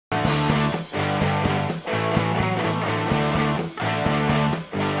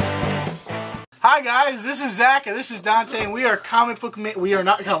Hi guys, this is Zach and this is Dante, and we are Comic Book Mania. We are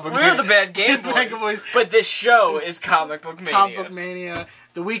not Comic Book Mania. We're the Bad Game Boys. But this show is Comic Book Mania. Comic Book Mania,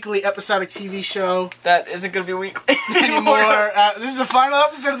 the weekly episodic TV show. That isn't going to be weekly anymore. This is the final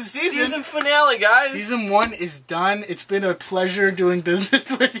episode of the season. Season finale, guys. Season 1 is done. It's been a pleasure doing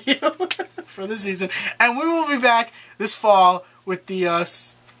business with you for the season. And we will be back this fall with the...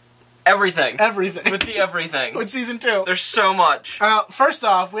 Everything. With the everything. With season 2. There's so much. First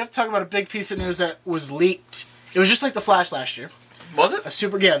off, we have to talk about a big piece of news that was leaked. It was just like The Flash last year. Was it?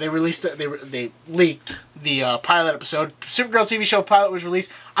 They released it. They leaked the pilot episode. Supergirl TV show pilot was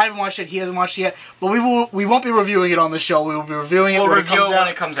released. I haven't watched it. He hasn't watched it yet. But we won't be reviewing it on the show. We will be reviewing it when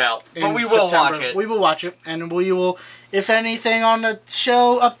it comes out. But we will watch it. We will watch it, and we will, if anything, on the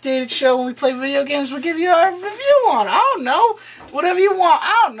show, updated show when we play video games, we'll give you our review on. I don't know. Whatever you want.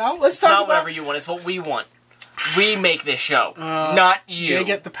 I don't know. Let's talk about... Not whatever you want. It's what we want. We make this show, not you. They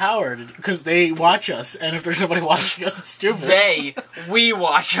get the power because they watch us, and if there's nobody watching us, it's stupid. We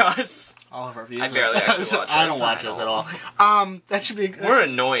watch us. All of our views. I barely actually watch us. I don't watch us at all. That should be... We're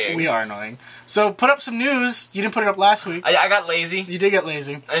annoying. We are annoying. So, put up some news. You didn't put it up last week. I got lazy. You did get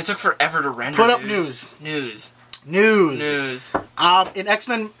lazy. And it took forever to render. Put up news. News. In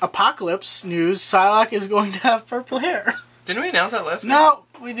X-Men Apocalypse news, Psylocke is going to have purple hair. Didn't we announce that last week? No,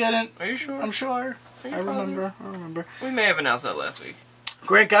 we didn't. Are you sure? I'm sure. I remember. We may have announced that last week.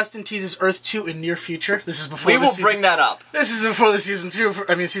 Grant Gustin teases Earth 2 in near future. This is before we will bring that up. This is before the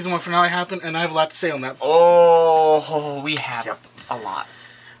season 1 finale happened, and I have a lot to say on that. Oh, we have a lot.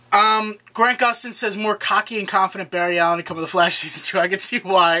 Grant Gustin says more cocky and confident Barry Allen to come to the Flash season 2. I can see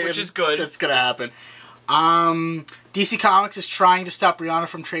why. Which is good. That's gonna happen. DC Comics is trying to stop Rihanna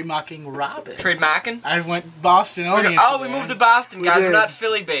from trademarking Robin. Trademarking? I went Boston-Onion. We moved to Boston, guys. We're not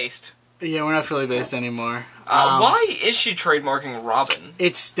Philly-based. Yeah, we're not Philly-based anymore. Why is she trademarking Robin?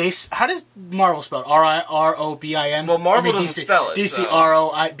 How does Marvel spell it? R-I-R-O-B-I-N? Well, Marvel doesn't spell it.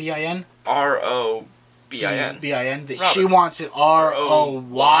 D-C-R-O-B-I-N? R-O-B-I-N. B-I-N. She wants it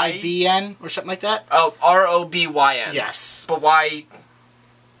R-O-Y-B-N or something like that? Oh, R-O-B-Y-N. Yes. But why...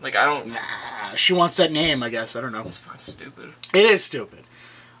 Like, I don't... Nah, she wants that name, I guess. I don't know. It's fucking stupid. It is stupid.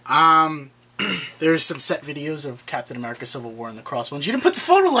 There's some set videos of Captain America Civil War and the Crossbones. You didn't put the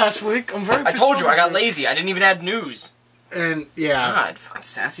photo last week. I'm very I told you, I got lazy. I didn't even add news. And, yeah. God, fucking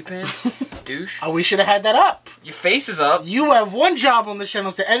sassy pants. Douche. Oh, we should have had that up. Your face is up. You have one job on this channel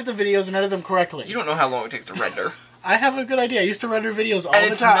is to edit the videos and edit them correctly. You don't know how long it takes to render. I have a good idea. I used to render videos all the time.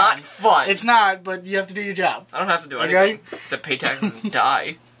 And it's not fun. It's not, but you have to do your job. I don't have to do anything. Except pay taxes and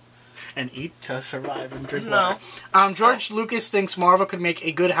die. And eat to survive and drink water. George Lucas thinks Marvel could make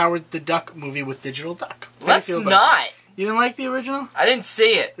a good Howard the Duck movie with digital duck. Let's not. You didn't like the original? I didn't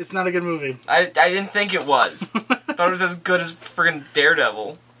see it. It's not a good movie. I didn't think it was. I thought it was as good as friggin'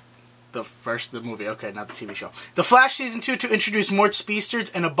 Daredevil. The movie, okay, not the TV show. The Flash Season 2 to introduce more speedsters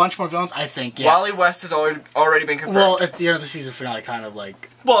and a bunch more villains, I think, yeah. Wally West has already been confirmed. Well, at the end of the season finale, kind of like...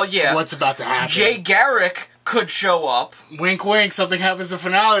 Well, yeah. What's about to happen. Jay Garrick could show up. Wink, wink, something happens in the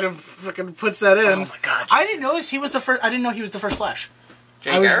finale and fucking puts that in. Oh my god. I didn't know he was the first... I didn't know he was the first Flash.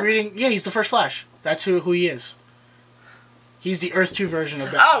 Jay Garrick? I was reading... Yeah, he's the first Flash. That's who he is. He's the Earth 2 version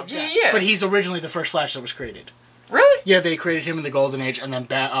of Batman. Oh, yeah. But he's originally the first Flash that was created. Really? Yeah, they created him in the Golden Age, and then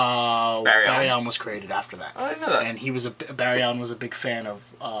Barry Allen was created after that. I didn't know that. And Barry Allen was a big fan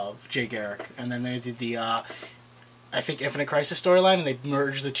of Jay Garrick. And then they did the, I think, Infinite Crisis storyline, and they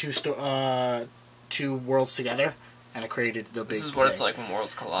merged the two worlds together, and it created the big This is what it's like when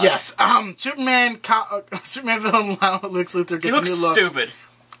worlds collide. Yes. Superman villain Lex Luthor gets a new look. He looks stupid.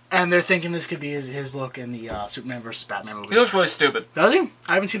 And they're thinking this could be his look in the Superman vs. Batman movie. He looks really stupid. Does he?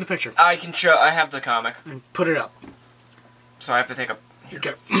 I haven't seen the picture. I have the comic. Put it up. So I have to take a... You're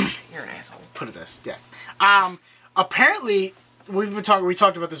an asshole. Put it this. Yeah. Apparently, we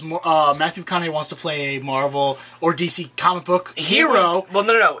talked about this more. Matthew McConaughey wants to play a Marvel or DC comic book hero.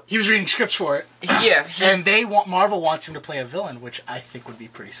 No. He was reading scripts for it. Yeah. And Marvel wants him to play a villain, which I think would be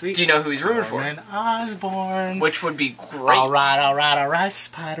pretty sweet. Do you know who he's rumored for? Norman Osborn. Which would be great. All right,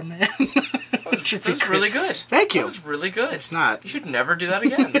 Spider-Man. That was really good. Thank you. That was really good. It's not. You should never do that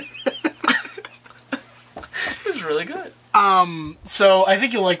again. It was really good. So I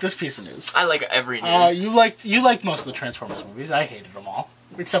think you'll like this piece of news. I like every news. You liked most of the Transformers movies. I hated them all,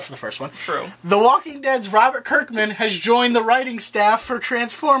 except for the first one. True. The Walking Dead's Robert Kirkman has joined the writing staff for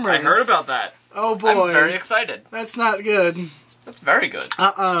Transformers. I heard about that. Oh boy. I'm very excited. That's not good. That's very good.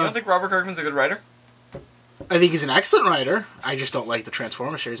 You don't think Robert Kirkman's a good writer? I think he's an excellent writer. I just don't like the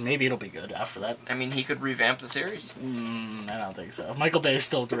Transformers series. Maybe it'll be good after that. I mean, he could revamp the series. I don't think so. Michael Bay is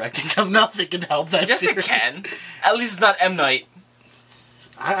still directing them. Nothing can help that series. Yes, it can. At least it's not M. Night.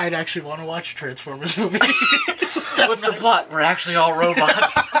 I'd actually want to watch a Transformers movie. What's the plot? We're actually all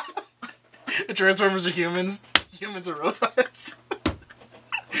robots. The Transformers are humans. Humans are robots.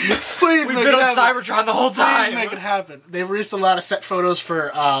 Please We've make been it on happen. Cybertron the whole time. Please make it happen. They've released a lot of set photos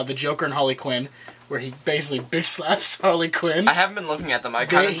for the Joker and Harley Quinn, where he basically bitch slaps Harley Quinn. I haven't been looking at them. I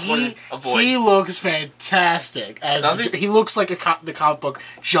kind of want to avoid. He looks fantastic. Does he? He looks like the comic book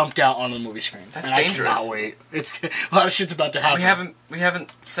jumped out on the movie screen. That's dangerous. I cannot wait. It's a lot of shit's about to happen. We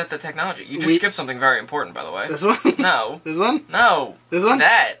haven't set the technology. You just skipped something very important, by the way. This one? No. This one? No. This one?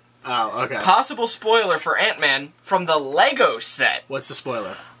 That. Oh, okay. Possible spoiler for Ant-Man from the Lego set. What's the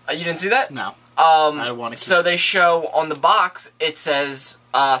spoiler? You didn't see that? No. I don't want to. So they show on the box, it says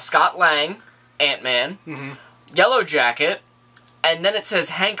Scott Lang, Ant-Man, Yellow Jacket, and then it says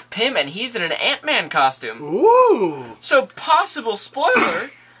Hank Pym, and he's in an Ant-Man costume. Ooh. So possible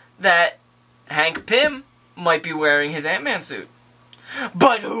spoiler that Hank Pym might be wearing his Ant-Man suit.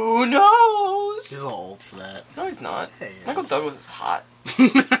 But who knows? He's a little old for that. No, he's not. Hey, Michael Douglas is hot.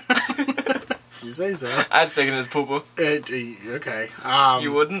 If you say so. I'd stick in his poo-poo. Okay.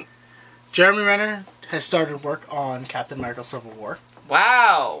 You wouldn't? Jeremy Renner has started work on Captain America Civil War.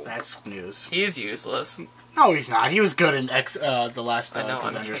 Wow. That's news. He's useless. No, he's not. He was good in the last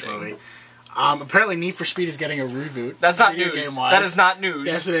Avengers movie. Apparently Need for Speed is getting a reboot. That's not video news. game-wise. That is not news.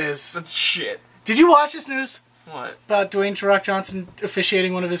 Yes, it is. That's shit. Did you watch this news? What? About Dwayne "The Rock" Johnson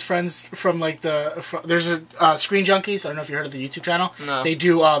officiating one of his friends from, like, there's a Screen Junkies. I don't know if you heard of the YouTube channel. No. They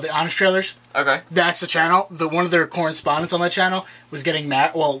do the Honest Trailers. Okay. That's the channel. One of their correspondents on that channel was getting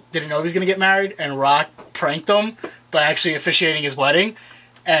married. Well, didn't know he was going to get married, and Rock pranked him by actually officiating his wedding,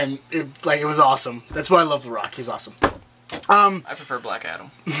 and it was awesome. That's why I love The Rock. He's awesome. I prefer Black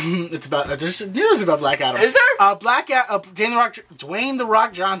Adam. It's about there's news about Black Adam. Is there? Dwayne "The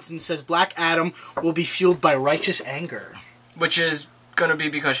Rock" Johnson says Black Adam will be fueled by righteous anger. Which is gonna be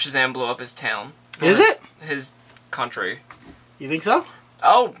because Shazam blew up his town. Is it? His country. You think so?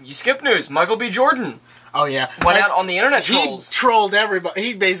 Oh, you skipped news. Michael B. Jordan Oh yeah, went out on the internet he trolls. trolled everybody.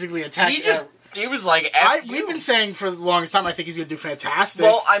 He basically attacked. He was like, F you. We've been saying for the longest time I think he's gonna do fantastic.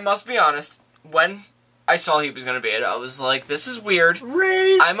 Well, I must be honest. When I saw he was going to be it, I was like, this is weird.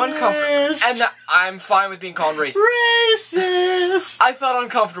 Racist. I'm uncomfortable. And I'm fine with being called racist. Racist. I felt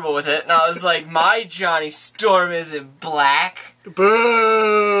uncomfortable with it, and I was like, my Johnny Storm isn't black.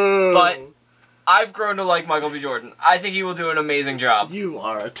 Boo. But I've grown to like Michael B. Jordan. I think he will do an amazing job. You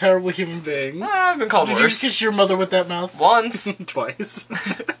are a terrible human being. I've been called Did worse. you kiss your mother with that mouth? Once. Twice.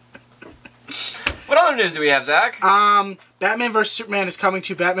 What other news do we have, Zach? Batman vs. Superman is coming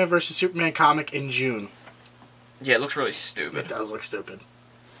to Batman vs. Superman comic in June. Yeah, it looks really stupid. It does look stupid.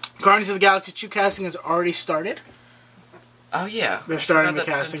 Guardians of the Galaxy 2 casting has already started. Oh, yeah. They're starting the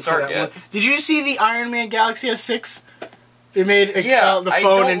casting for that one. Did you see the Iron Man Galaxy S6? They made the phone I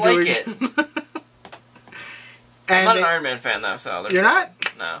don't and like doing it. I'm not an Iron Man fan, though, so... You're not?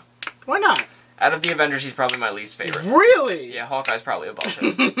 No. Why not? Out of the Avengers, he's probably my least favorite. Really? Yeah, Hawkeye's probably above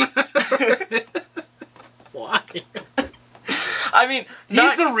him. Why? I mean,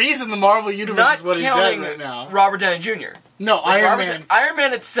 he's the reason the Marvel Universe is what he's at right now. Robert Downey Jr. No, Iron Man. Iron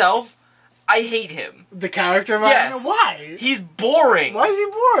Man itself, I hate him. The character of Iron Man? Why? He's boring. Why is he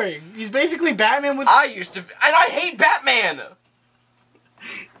boring? He's basically Batman with... I used to... And I hate Batman!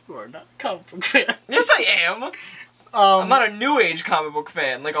 You are not a comic book fan. Yes, I am. I'm not a new age comic book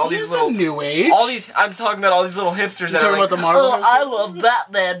fan. Like all these little new age. I'm talking about all these little hipsters that are like, about the Marvel. I love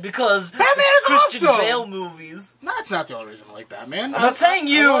Batman because Batman is Christian awesome. Bale movies. No, that's not the only reason I like Batman. I'm not saying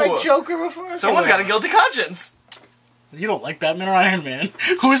you. I like Joker before. Someone's got a guilty conscience. You don't like Batman or Iron Man.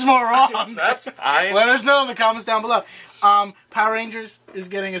 Who's more wrong? That's fine. Let us know in the comments down below. Power Rangers is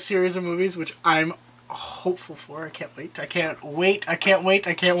getting a series of movies, which I'm hopeful for. I can't wait. I can't wait. I can't wait.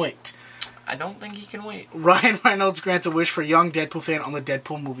 I can't wait. I don't think he can wait. Ryan Reynolds grants a wish for a young Deadpool fan on the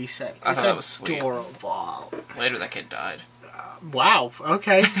Deadpool movie set. I thought that was sweet. Adorable. Later, that kid died. Wow.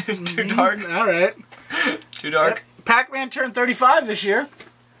 Okay. Too dark. All right. Too dark. Yep. Pac-Man turned 35 this year.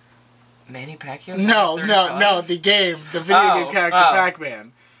 Manny Pacquiao? No. The game, the video game character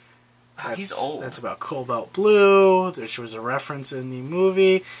Pac-Man. He's old. That's about Cobalt Blue. There was a reference in the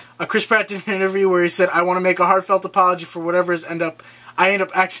movie. Chris Pratt did an interview where he said, "I want to make a heartfelt apology for whatever I end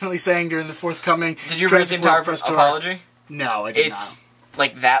up accidentally saying during the forthcoming." Did you read the entire apology? No, I did not. It's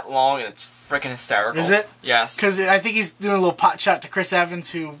like that long and it's freaking hysterical. Is it? Yes. Because I think he's doing a little pot shot to Chris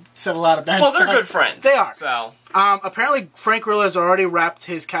Evans, who said a lot of bad stuff. Well, they're good friends. They are. So. Apparently, Frank Grillo has already wrapped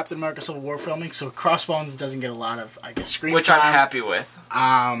his Captain America Civil War filming, so Crossbones doesn't get a lot of, I guess, screen Which time. I'm happy with.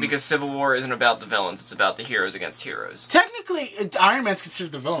 Because Civil War isn't about the villains, it's about the heroes against heroes. technically, Iron Man's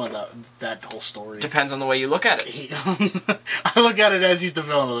considered the villain of that whole story. Depends on the way you look at it. I look at it as he's the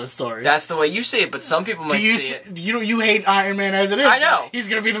villain of the story. That's the way you see it, but some people might see it. You hate Iron Man as it is. I know. He's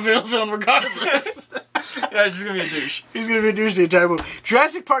going to be the villain regardless. Yeah, it's just going to be a douche. He's going to be a douche the entire movie.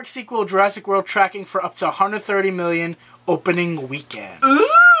 Jurassic Park sequel, Jurassic World, tracking for up to $130 million opening weekend. Ooh!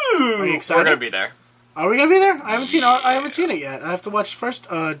 Are you excited? We're going to be there. Are we going to be there? I haven't seen it yet. I have to watch first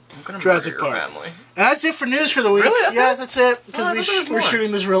Jurassic Park. Family. And that's it for news for the week. Really? That's it. Because we're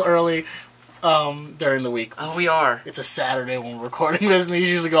shooting this real early during the week. Oh, we are. It's a Saturday when we're recording this, and these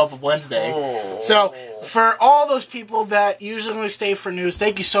usually go up on Wednesday. Oh. So, for all those people that usually only stay for news,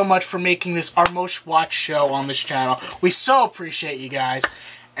 thank you so much for making this our most watched show on this channel. We so appreciate you guys.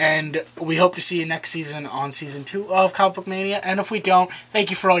 And we hope to see you next season on Season 2 of Comic Book Mania. And if we don't, thank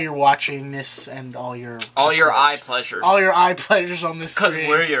you for all your watchingness and all your eye pleasures. All your eye pleasures on this screen. Because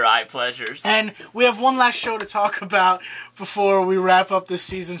we're your eye pleasures. And we have one last show to talk about before we wrap up this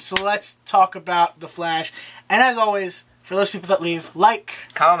season. So let's talk about The Flash. And as always, for those people that leave, like,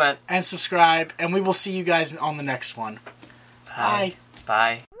 comment, and subscribe. And we will see you guys on the next one. Bye.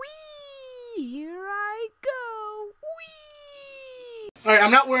 Bye. Here I go. Alright,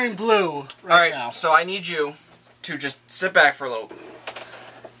 I'm not wearing blue right now. So I need you to just sit back for a little.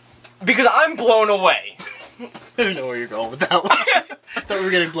 Because I'm blown away. I didn't know where you're going with that one. I thought we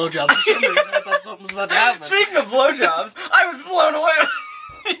were getting blowjobs for some reason. I thought something was about to happen. Speaking of blowjobs, I was blown away.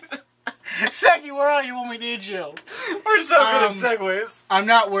 Seki, where are you when we need you? We're so good at segues. I'm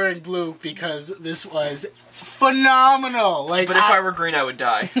not wearing blue because this was phenomenal. Like, but if I were green, I would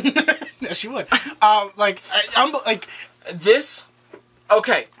die. Yes, you would. This.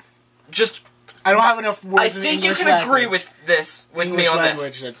 Okay, just. I don't have enough words in the English language. I think you can agree with this, with me on this.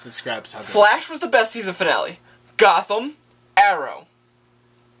 Language that describes how good. Flash was the best season finale. Gotham, Arrow.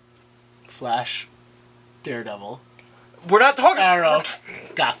 Flash, Daredevil. We're not talking Arrow,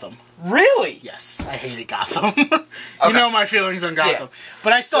 Gotham. Really? Yes, I hated Gotham. You know my feelings on Gotham,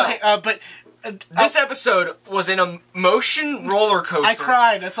 but I still hate. This episode was an emotion roller coaster. I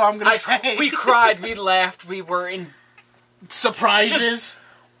cried. That's all I'm gonna say. We cried. We laughed. We were in surprises.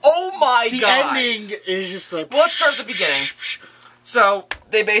 Oh my god! The ending is just like. Well, let's start at the beginning. So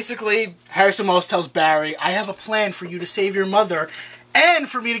they basically. Harrison Wells tells Barry, "I have a plan for you to save your mother, and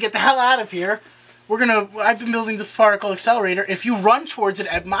for me to get the hell out of here. I've been building the particle accelerator. If you run towards it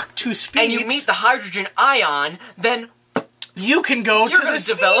at Mach 2 speeds, and you meet the hydrogen ion, then you can go to the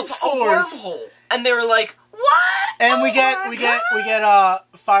develop Speed a Force." wormhole." And they were like, "What?" And we get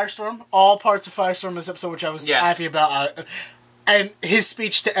Firestorm, all parts of Firestorm in this episode, which I was happy about. And his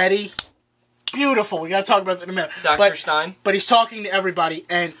speech to Eddie, beautiful. We gotta talk about that in a minute. Dr. Stein. But he's talking to everybody,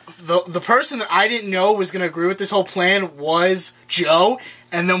 and the person that I didn't know was gonna agree with this whole plan was Joe.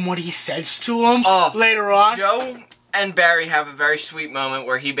 And then what he says to him later on. Joe and Barry have a very sweet moment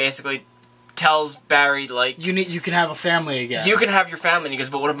where he basically tells Barry, like, you can have a family again. You can have your family. And he goes,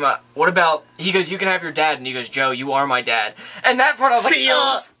 but what about, he goes, you can have your dad. And he goes, Joe, you are my dad. And that part I was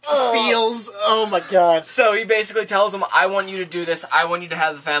feels, oh my god. So he basically tells him, I want you to do this. I want you to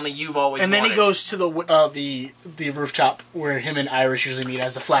have the family you've always wanted. And then he goes to the rooftop where him and Iris usually meet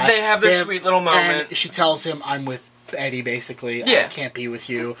as the Flash. They have their sweet little moment. And she tells him, I'm with Eddie, basically. Yeah. I can't be with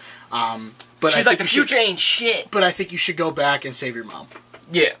you. But she's like, the future ain't shit. But I think you should go back and save your mom.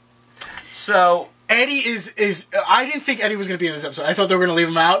 Yeah. So Eddie is I didn't think Eddie was going to be in this episode. I thought they were going to leave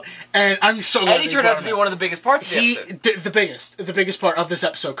him out, and I'm so glad Eddie turned out to be one of the biggest parts of the episode. The biggest part of this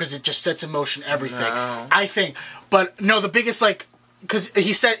episode, because it just sets in motion everything. No. I think, but no, the biggest, like, because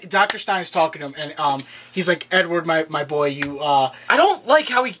he said Dr. Stein is talking to him, and he's like, Edward, my boy, you. I don't like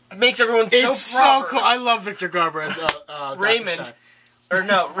how he makes everyone so proper. It's so cool. I love Victor Garber as Raymond. Or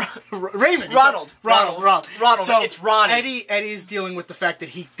no, Raymond. Ronald. So it's Ronnie. Eddie's dealing with the fact that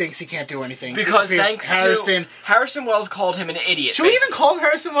he thinks he can't do anything. Because Harrison Wells called him an idiot. Should we even call him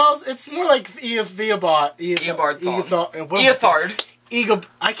Harrison Wells? It's more like Eobard.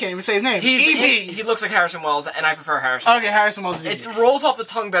 I can't even say his name. He looks like Harrison Wells, and I prefer Harrison Wells. Okay, Harrison Wells is easier. It rolls off the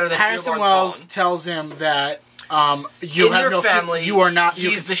tongue better than Harrison Wells tells him that you in have your no family, you are not.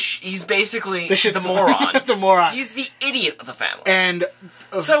 He's basically the moron. The moron. He's the idiot of the family. And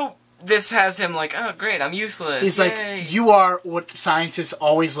so this has him like, oh great, I'm useless. He's Yay. like, you are what scientists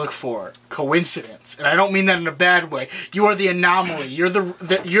always look for, coincidence, and I don't mean that in a bad way. You are the anomaly. You're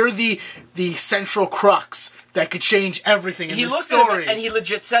the central crux that could change everything in he this looked story. at him and he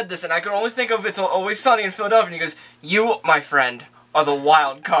legit said this, and I could only think of It's Always Sunny in Philadelphia. And he goes, "You, my friend, are the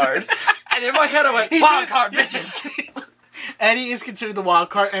wild card." And in my head, I went, "Wild card, bitches." Eddie is considered the wild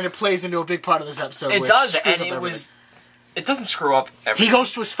card, and it plays into a big part of this episode. It which does, screws and up it everything. was. It doesn't screw up everything. He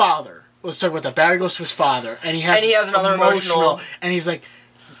goes to his father. Let's talk about that. Barry goes to his father, and he has another emotional. And he's like,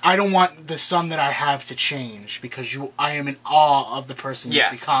 I don't want the son that I have to change because I am in awe of the person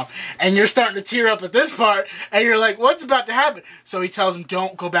you've become. And you're starting to tear up at this part, and you're like, what's about to happen? So he tells him,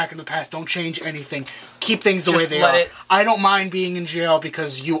 don't go back in the past. Don't change anything. Keep things the way they are. I don't mind being in jail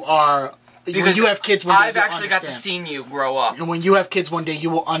because you are. Because when you have kids one day, I've actually got to see you grow up. And when you have kids one day,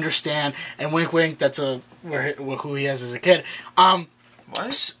 you will understand. And wink, wink. That's who he has as a kid.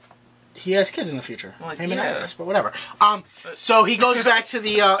 What? He has kids in the future. Well, Him and yeah. Iris, but whatever. So he goes back to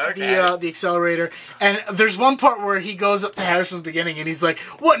the the accelerator, and there's one part where he goes up to Harrison in the beginning, and he's like,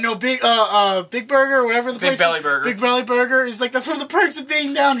 "What? No big burger or whatever the place. Big Belly Burger. Big Belly Burger." He's like, "That's one of the perks of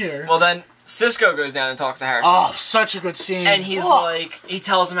being down here." Well, then Cisco goes down and talks to Harrison. Oh, such a good scene. And he's like, he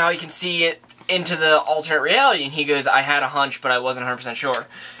tells him how he can see it into the alternate reality, and he goes, "I had a hunch, but I wasn't 100% sure.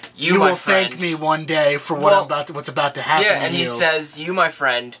 You, my will friend, thank me one day for what's about to happen." Yeah, and to he you. says, "You, my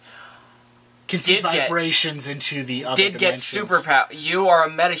friend, can see vibrations into the other did dimensions. get superpower. You are a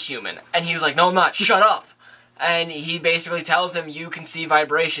metahuman." And he's like, "No, I'm not. Shut up." And he basically tells him, "You can see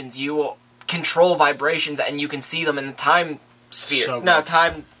vibrations. You control vibrations, and you can see them in the time sphere,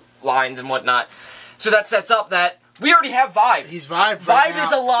 time lines and whatnot." So that sets up that we already have Vibe. He's Vibe. Vibe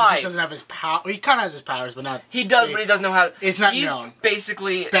is alive. He just doesn't have his power. He kind of has his powers, but not. He does, but he doesn't know how to. It's not he's known.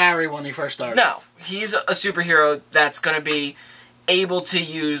 Basically, Barry when he first started. No, he's a superhero that's going to be able to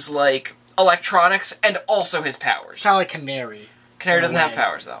use like electronics and also his powers. Kind of like Canary. Canary doesn't have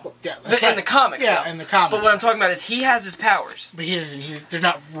powers though. Well, yeah, in the comics. Yeah, though. in the comics. But what I'm talking about is he has his powers. But he doesn't. They're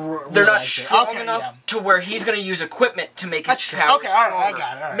not. They're not strong enough to where he's going to use equipment to make his powers okay, all right, stronger. I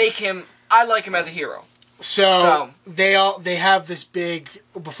got it. All right. Make him. I like him as a hero. So they have this big,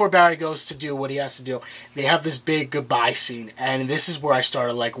 before Barry goes to do what he has to do, they have this big goodbye scene, and this is where I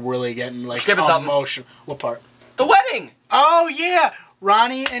started like really getting like emotional. What part? The wedding. Oh yeah,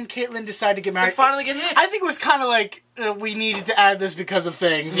 Ronnie and Caitlin decide to get married. They finally get hit. I think it was kind of like we needed to add this because of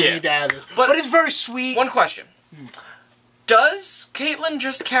things. We need to add this, but it's very sweet. One question. Does Caitlin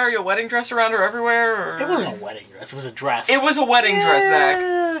just carry a wedding dress around her everywhere? Or? It wasn't a wedding dress. It was a dress. It was a wedding dress,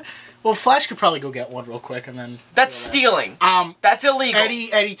 Zach. Well, Flash could probably go get one real quick and then... That's stealing. That's illegal.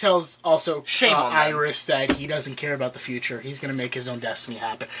 Eddie tells also Shame on Iris that he doesn't care about the future. He's going to make his own destiny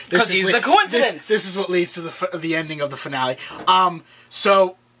happen. Because he's the coincidence. This is what leads to the ending of the finale.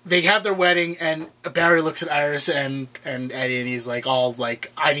 So they have their wedding, and Barry looks at Iris and Eddie, and he's like, all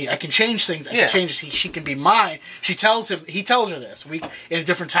like, I can change things. I can change this. She can be mine. He tells her this. In a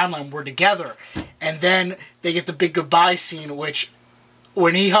different timeline, we're together. And then they get the big goodbye scene, which...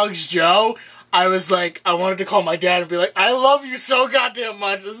 When he hugs Joe, I was like, I wanted to call my dad and be like, I love you so goddamn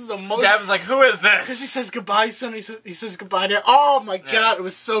much. This is emotional. Dad was like, who is this? Because he says goodbye, son. He says goodbye, Dad. Oh my god, it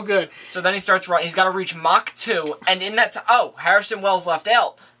was so good. So then he starts running. He's got to reach Mach 2, and in that Harrison Wells left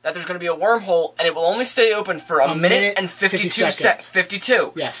out that there's going to be a wormhole, and it will only stay open for a minute and 52 seconds.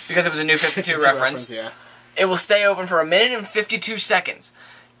 52. Yes. Because it was a new 52 reference. Yeah. It will stay open for a minute and 52 seconds,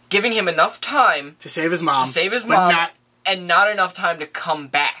 giving him enough time to save his mom. And not enough time to come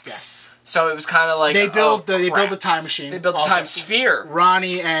back. Yes. So it was kind of like they build the time machine. They build the time sphere.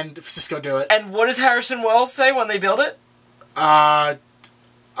 Ronnie and Cisco do it. And what does Harrison Wells say when they build it? A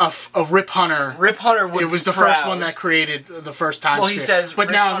Rip Hunter. Rip Hunter would. It was the first one that created the first time sphere. He says, but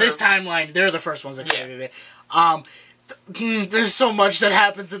now in this timeline, they're the first ones that created it. There's so much that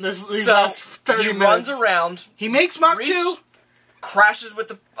happens in these last 30 minutes. He runs around. He makes Mach 2. Crashes with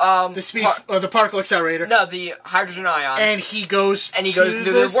the the particle accelerator. No, the hydrogen ion. And he goes into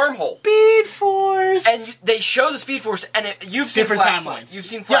the wormhole. Speed Force. And they show the Speed Force, and you've seen different timelines. You've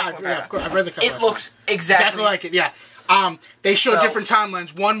seen Flashpoint. Yeah, of course. I've read the It looks exactly like it. Yeah. They show different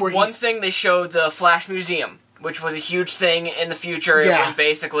timelines. One thing they showed the Flash Museum, which was a huge thing in the future. It was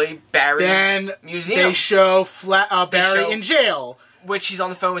basically Barry's museum. They show Barry in jail. Which he's on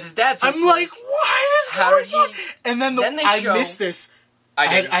the phone with his dad. So I'm like, what is going on? And then I missed this. I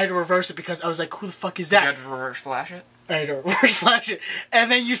had to reverse it because I was like, who the fuck is that? Did you have to reverse flash it? I had to reverse flash it. And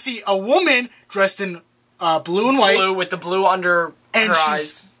then you see a woman dressed in blue and white. Blue with the blue under her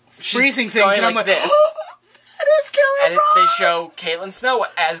eyes. She's freezing things. And I'm like, this. Oh, that is Killer Frost! And they show Caitlin Snow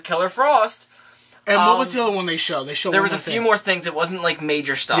as Killer Frost. And what was the other one they showed? There was a few more things. It wasn't like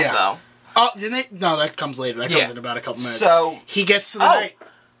major stuff though. Oh, didn't they? No, that comes later. That comes in about a couple minutes. So he gets to the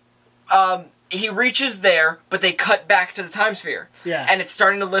night. He reaches there, but they cut back to the time sphere. Yeah. And it's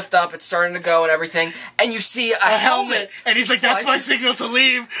starting to lift up, it's starting to go and everything, and you see a helmet. And he's like, that's my signal to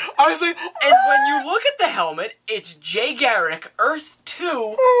leave. I was like... And when you look at the helmet, it's Jay Garrick, Earth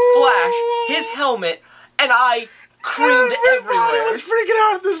 2, Flash, his helmet, and I creamed everywhere. I was freaking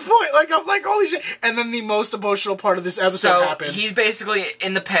out at this point. Like, I'm like, holy shit. And then the most emotional part of this episode happens. He's basically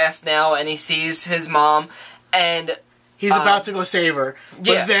in the past now, and he sees his mom, and... He's about to go save her.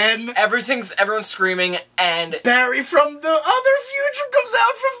 But then... Everyone's screaming, and... Barry from the other future comes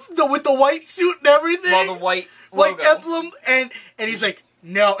out with the white suit and everything. Well, the white logo. emblem. And he's like,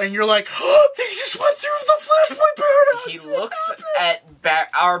 no. And you're like, oh, they just went through the Flashpoint paradox. He looks at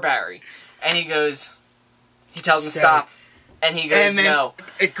our Barry, and he goes... He tells him to stop. And he goes, and then no.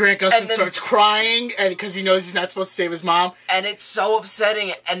 Grant Gustin starts crying because he knows he's not supposed to save his mom. And it's so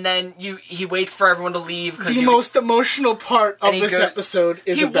upsetting. And then he waits for everyone to leave. The most emotional part of this episode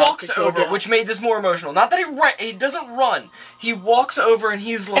is about to go down. Which made this more emotional. Not that he doesn't run. He walks over and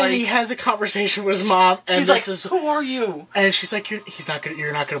he's like... And he has a conversation with his mom. And she's like, who are you? And she's like, you're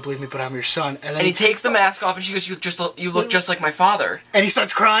not going to believe me, but I'm your son. And then he takes the mask off and she goes, you look just like my father. And he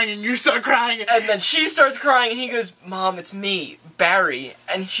starts crying and you start crying. And then she starts crying and he goes, Mom, it's me, Barry.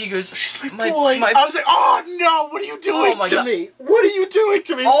 And she goes, she's my boy. I was like, oh no, what are you doing to me? What are you doing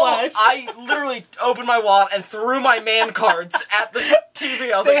to me, Flash? I literally opened my wallet and threw my man cards at the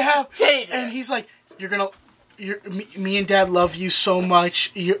TV. I was take it. And he's like, me and Dad love you so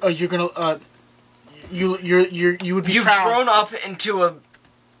much. You would be You've proud. Grown up into a...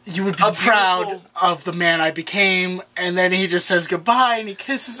 You would be proud of the man I became, and then he just says goodbye, and he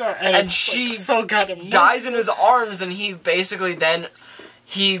kisses her, and she so dies in his arms, and he basically then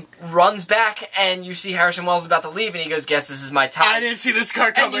he runs back, and you see Harrison Wells about to leave, and he goes, "Guess this is my time." I didn't see this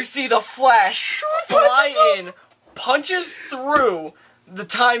car coming. And you see the Flash fly in, punches through the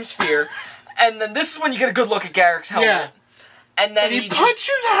time sphere, and then this is when you get a good look at Garrick's helmet. Yeah. And then he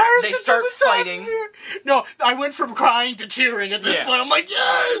punches Harrison. They start fighting. No, I went from crying to tearing at this point. I'm like,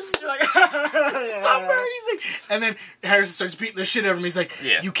 yes! You're like, this is amazing! And then Harrison starts beating the shit out of him. He's like,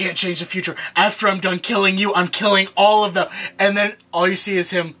 you can't change the future. After I'm done killing you, I'm killing all of them. And then all you see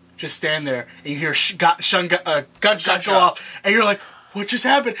is him just stand there. And you hear gunshot go off. And you're like, what just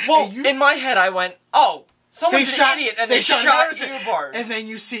happened? Well, in my head I went, oh, someone's an idiot. And they shot Eobard. And then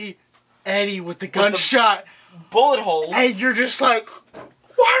you see Eddie with the gunshot. Bullet hole. And you're just like,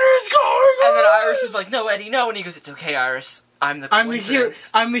 what is going on? And then Iris is like, no, Eddie, no. And he goes, it's okay, Iris. I'm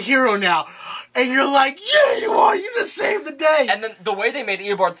the hero now. And you're like, yeah, you are. You just saved the day. And then the way they made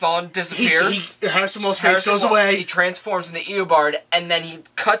Eobard Thawne disappear. Harrison Wells' face goes away. He transforms into Eobard, and then he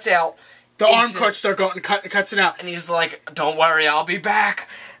cuts out. The arm cuts start going, cuts it out. And he's like, don't worry, I'll be back.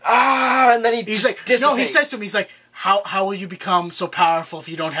 And then he's like, dissipates. No, he says to him, he's like, How will you become so powerful if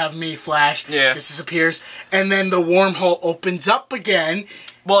you don't have me, Flash? Yeah. This disappears. And then the wormhole opens up again.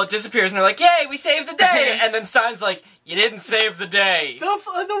 Well, it disappears, and they're like, yay, we saved the day! And then Stein's like, you didn't save the day. The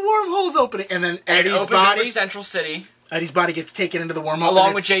wormhole's opening. And then Eddie's body... Central City. Eddie's body gets taken into the wormhole.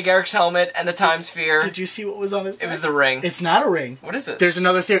 Along with Jay Garrick's helmet and the time sphere. Did you see what was on his neck? It was the ring. It's not a ring. What is it? There's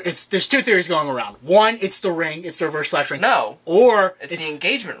another theory. There's two theories going around. One, it's the ring. It's the reverse Flash ring. No. Or... It's the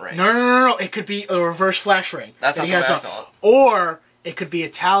engagement ring. No. It could be a reverse Flash ring. That's not the way I saw it. Or it could be a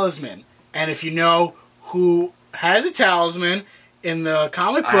talisman. And if you know who has a talisman in the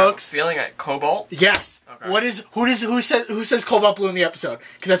comic books... I'm feeling it. Cobalt? Yes. Okay. Who says Cobalt Blue in the episode?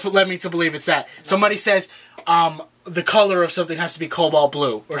 Because that's what led me to believe it's that. Somebody says... the color of something has to be cobalt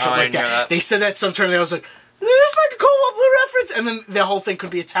blue or something like that. They said that some turn. I was like, there's like a cobalt blue reference, and then the whole thing could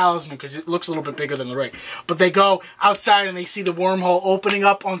be a talisman because it looks a little bit bigger than the ring. But they go outside and they see the wormhole opening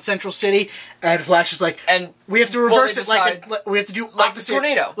up on Central City, and Flash is like, and we have to reverse it we have to do like the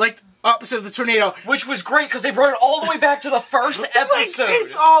tornado, like opposite of the tornado, which was great because they brought it all the way back to the first episode. Like,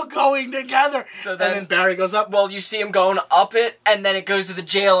 it's all going together. So then, and then Barry goes up. Well, you see him going up it, and then it goes to the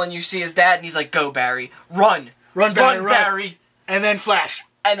jail, and you see his dad, and he's like, "Go, Barry, run." Run, Barry. And then Flash.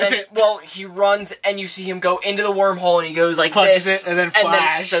 And then, well, he runs, and you see him go into the wormhole, and he goes like punches this. It, and then Flash. And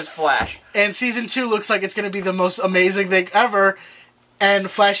then it says Flash. And Season 2 looks like it's going to be the most amazing thing ever. And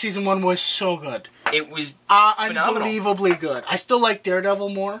Flash Season 1 was so good. It was unbelievably good. I still like Daredevil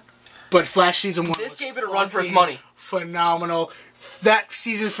more, but Flash Season 1 This gave it a run for its money. Phenomenal. That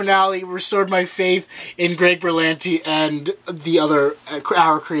season finale restored my faith in Greg Berlanti and the other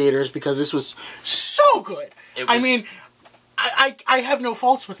our creators because this was so good. I mean, I have no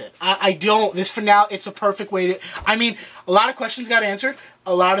faults with it. I don't. This finale, it's a perfect way to... I mean, a lot of questions got answered.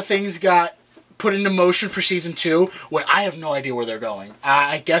 A lot of things got put into motion for season 2, where I have no idea where they're going.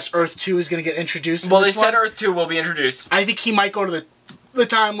 I guess Earth 2 is going to get introduced. Well, they said Earth 2 will be introduced. I think he might go to the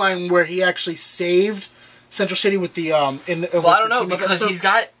timeline where he actually saved Central City with the Well, I don't know, because he's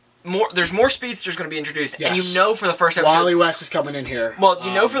got more. There's more speedsters going to be introduced, and you know for the first episode, Wally West is coming in here. Well,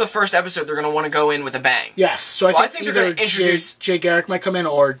 you know for the first episode they're going to want to go in with a bang. Yes, so I think they're going to introduce Jay Garrick might come in,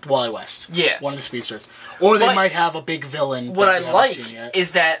 or Wally West. Yeah, one of the speedsters, or they might have a big villain. What I like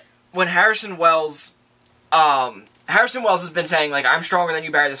is that when Harrison Wells has been saying, like, I'm stronger than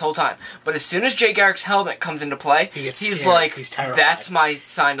you, Barry, this whole time. But as soon as Jay Garrick's helmet comes into play, he's like, that's my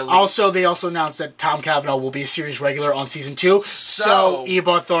sign to leave. Also, they also announced that Tom Cavanaugh will be a series regular on season 2. So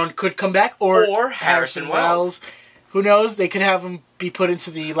Eobard Thawne could come back, or Harrison Wells. Who knows? They could have him be put into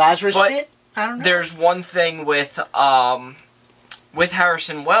the Lazarus pit. I don't know. There's one thing with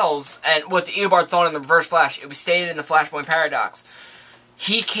Harrison Wells, and with Eobard Thawne in the Reverse Flash, it was stated in the Flashpoint Paradox.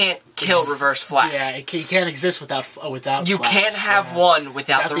 He can't kill Reverse Flash. Yeah, he can't exist without you Flash. Can't have one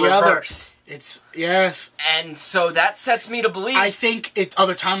without the reverse. Other. And so that sets me to believe. I think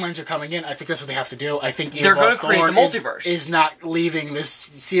other timelines are coming in. I think that's what they have to do. I think they're going to create the multiverse. Is not leaving this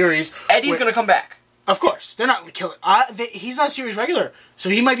series. Eddie's going to come back. Of course, they're not killing. He's not a series regular, so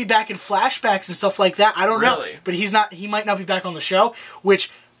he might be back in flashbacks and stuff like that. I don't know, but he's not. He might not be back on the show,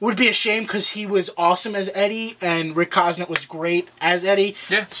 which would be a shame because he was awesome as Eddie, and Rick Cosnett was great as Eddie.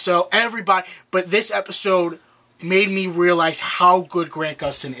 Yeah. So everybody, but this episode made me realize how good Grant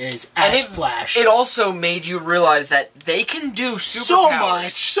Gustin is as Flash. It also made you realize that they can do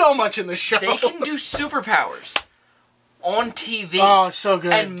superpowers. So much in the show. They can do superpowers on TV. Oh, so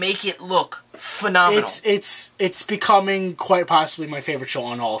good. And make it look phenomenal. It's becoming quite possibly my favorite show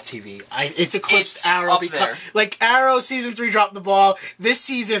on all of TV. It's eclipsed Arrow because Arrow season 3 dropped the ball. This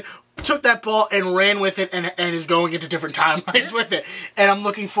season took that ball and ran with it and is going into different timelines with it. And I'm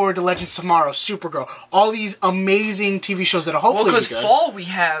looking forward to Legends Tomorrow, Supergirl, all these amazing TV shows that are hopefully because fall we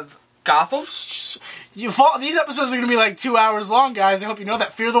have Gotham. These episodes are going to be like 2 hours long, guys. I hope you know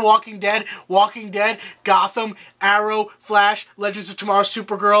that. Fear the Walking Dead, Gotham, Arrow, Flash, Legends of Tomorrow,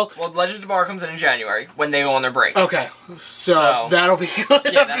 Supergirl. Well, Legends of Tomorrow comes in January when they go on their break. Okay, so that'll be good.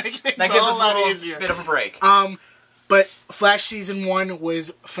 Yeah, that gives us a little bit of a break. But Flash season 1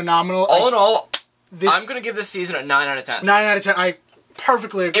 was phenomenal. All in all, I'm going to give this season a 9 out of 10. 9 out of 10. I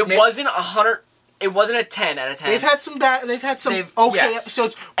perfectly agree. It wasn't 100. It wasn't a 10 out of 10. They've had some okay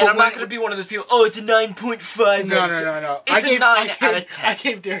episodes. And I'm not going to be one of those people, it's a 9.5. No. It's a 9 out of 10. I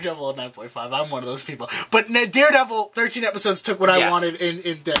gave Daredevil a 9.5. I'm one of those people. But Daredevil, 13 episodes took what I wanted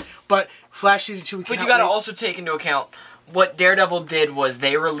in the... But Flash Season 2, But you got to also take into account, what Daredevil did was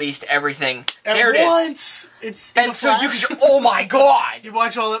they released everything. There it is. And so you can... Oh my god! You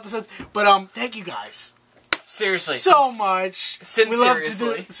watch all the episodes. But thank you guys. Seriously. So much. Sincerely. We love to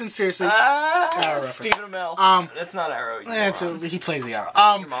do seriously. Stephen Amell. That's not Arrow. He plays the Arrow.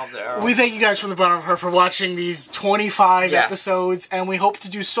 Your mom's Arrow. We thank you guys from the bottom of her for watching these 25 episodes, and we hope to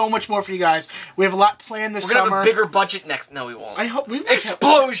do so much more for you guys. We have a lot planned this summer. We're going to have a bigger budget next. No, we won't. I hope we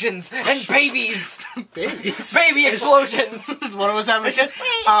Explosions and babies. Babies. Baby explosions. Is one of us having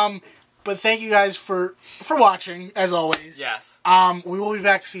a But thank you guys for watching, as always. Yes. We will be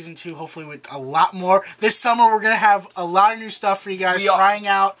back season 2, hopefully with a lot more. This summer, we're going to have a lot of new stuff for you guys, trying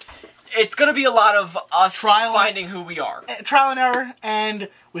out. It's going to be a lot of us finding who we are. Trial and error, and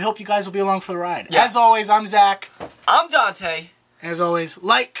we hope you guys will be along for the ride. Yes. As always, I'm Zach. I'm Dante. As always,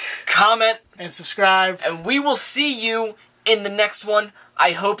 like, comment, and subscribe. And we will see you in the next one.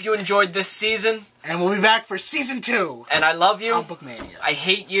 I hope you enjoyed this season. And we'll be back for season 2. And I love you. Comic Book Mania. I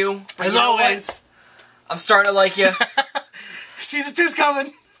hate you. As always. I'm starting to like you. Season 2's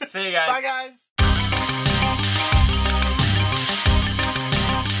coming. See you guys. Bye, guys.